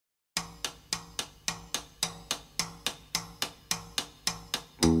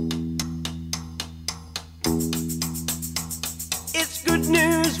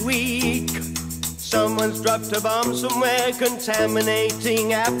week. Someone's dropped a bomb somewhere,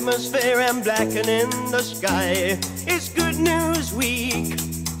 contaminating atmosphere and blackening the sky. It's Good News Week.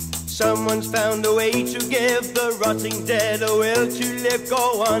 Someone's found a way to give the rotting dead a will to live,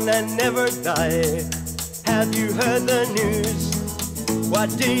 go on and never die. Have you heard the news? What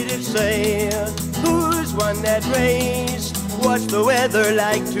did it say? Who's won that race? What's the weather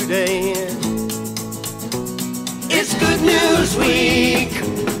like today? It's Good News Week.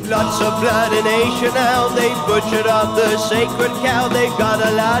 Lots of blood in Asia now. They butchered up the sacred cow. They've got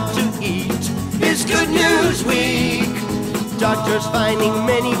a lot to eat. It's Good News Week. Doctors finding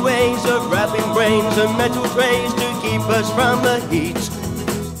many ways of wrapping brains in metal trays to keep us from the heat.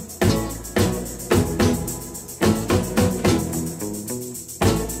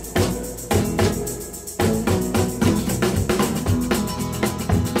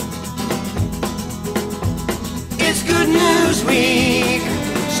 It's Good News Week.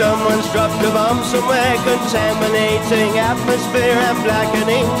 Someone's dropped a bomb somewhere, contaminating atmosphere and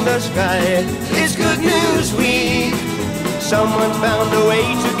blackening the sky. It's Good News Week. Someone found a way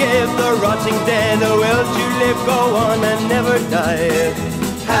to give the rotting dead a will to live, go on and never die.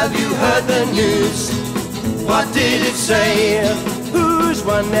 Have you heard the news? What did it say? Who's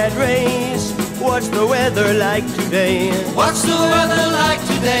won that race? What's the weather like today? What's the weather like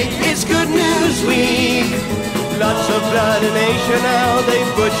today? It's Good News Week. Lots of blood in Asia now. They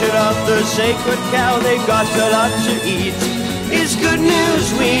butchered up the sacred cow. They've got a lot to eat. It's Good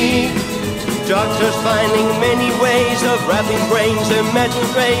News Week. Doctors finding many ways of wrapping brains in metal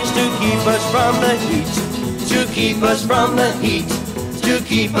trays to keep us from the heat. To keep us from the heat. To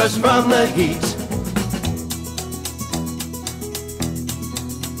keep us from the heat.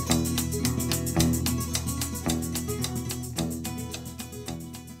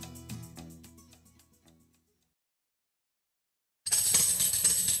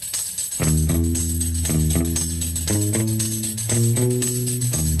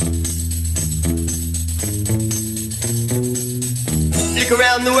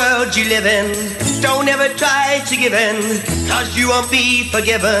 Around the world you live in, don't ever try to give in, 'cause you won't be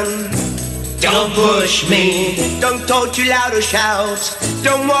forgiven. Don't push me, don't talk too loud or shout,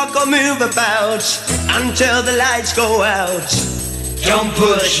 don't walk or move about until the lights go out. Don't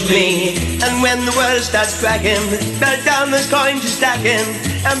push me, and when the world starts cracking, belt down those coins you're stacking,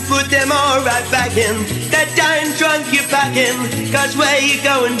 and put them all right back in that giant trunk you're packing, 'cause where you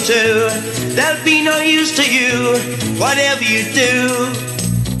going to, there'll be no use to you, whatever you do.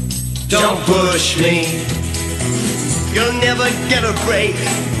 Don't push me, you'll never get a break,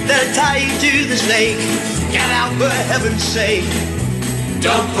 they'll tie you to the stake, get out for heaven's sake.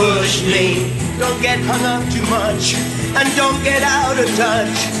 Don't push me, don't get hung up too much, and don't get out of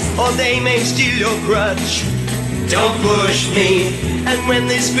touch, or they may steal your crutch. Don't push me, and when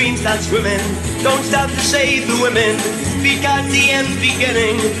this screen starts swimming, don't stop to save the women, because the end's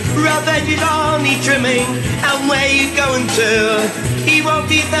beginning, rough edges all need trimming, and where you going to, he won't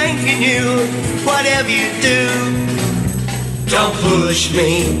be thanking you, whatever you do. Don't push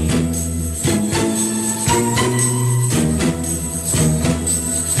me.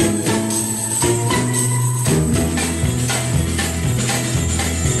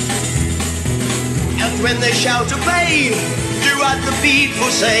 When they shout obey, do what the people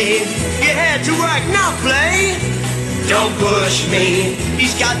say, you're here to work, not play. Don't push me,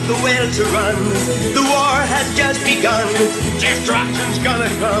 he's got the will to run, the war has just begun, destruction's gonna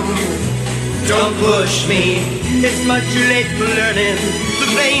come. Don't push me, it's much too late for learning, the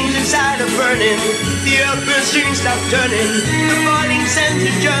flames inside are burning, the earth will soon stop turning, the boiling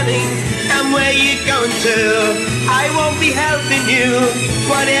center's journeying, and where you going to, I won't be helping you,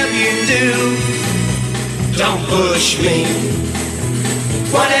 whatever you do. Don't push me,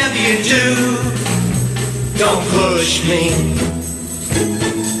 whatever you do, don't push me.